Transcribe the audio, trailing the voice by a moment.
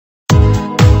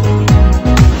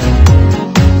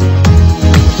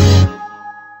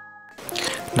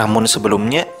Namun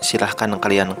sebelumnya, silahkan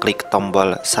kalian klik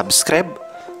tombol subscribe,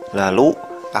 lalu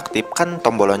aktifkan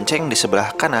tombol lonceng di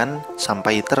sebelah kanan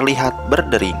sampai terlihat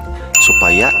berdering,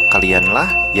 supaya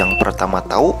kalianlah yang pertama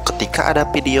tahu ketika ada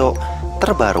video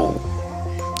terbaru.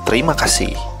 Terima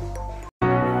kasih.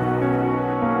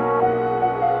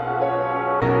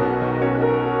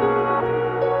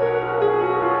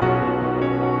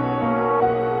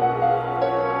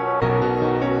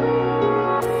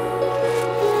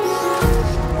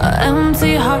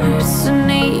 Empty hearts and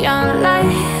neon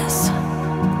lights,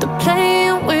 they're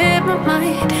playing with my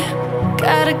mind.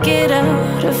 Gotta get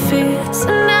out of here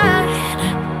tonight.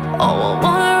 Oh, I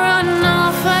wanna run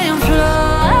off and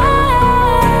fly,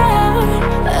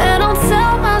 and I'll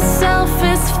tell myself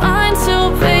it's fine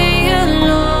to be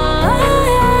alone,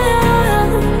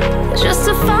 just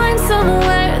to find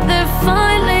somewhere that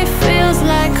finally feels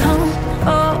like home.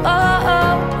 Oh, oh,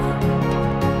 oh.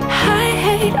 I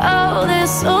hate all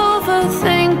this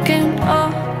overthinking.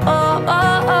 Oh, oh,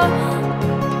 oh, oh.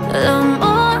 The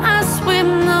more I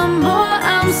swim, the more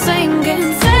I'm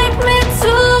sinking. Take me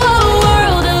to a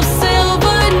world of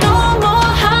silver. No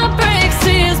more heartbreaks,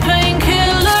 tears,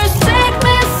 painkillers. Take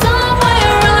me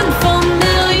somewhere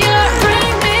unfamiliar.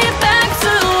 Bring me back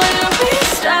to where we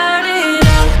started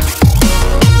out.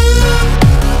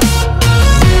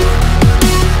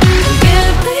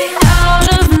 Get me out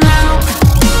of now,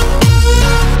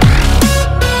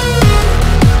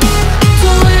 to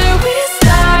where we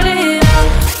started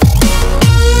out.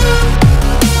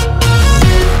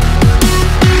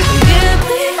 Get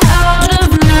me out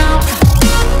of now,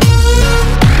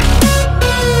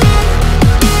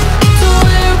 to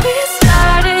where we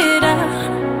started out.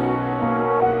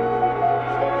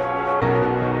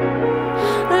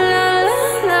 La la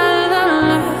la la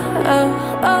la, oh,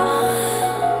 oh.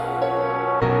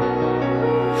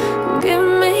 Get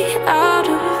me out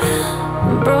of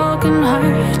broken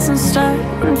hearts and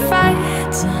starting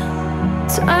fights,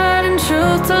 turning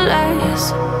truth to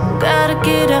lies. Gotta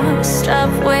get up,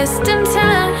 stop wasting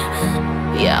time.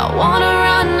 Yeah, I wanna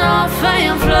run off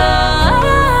and fly.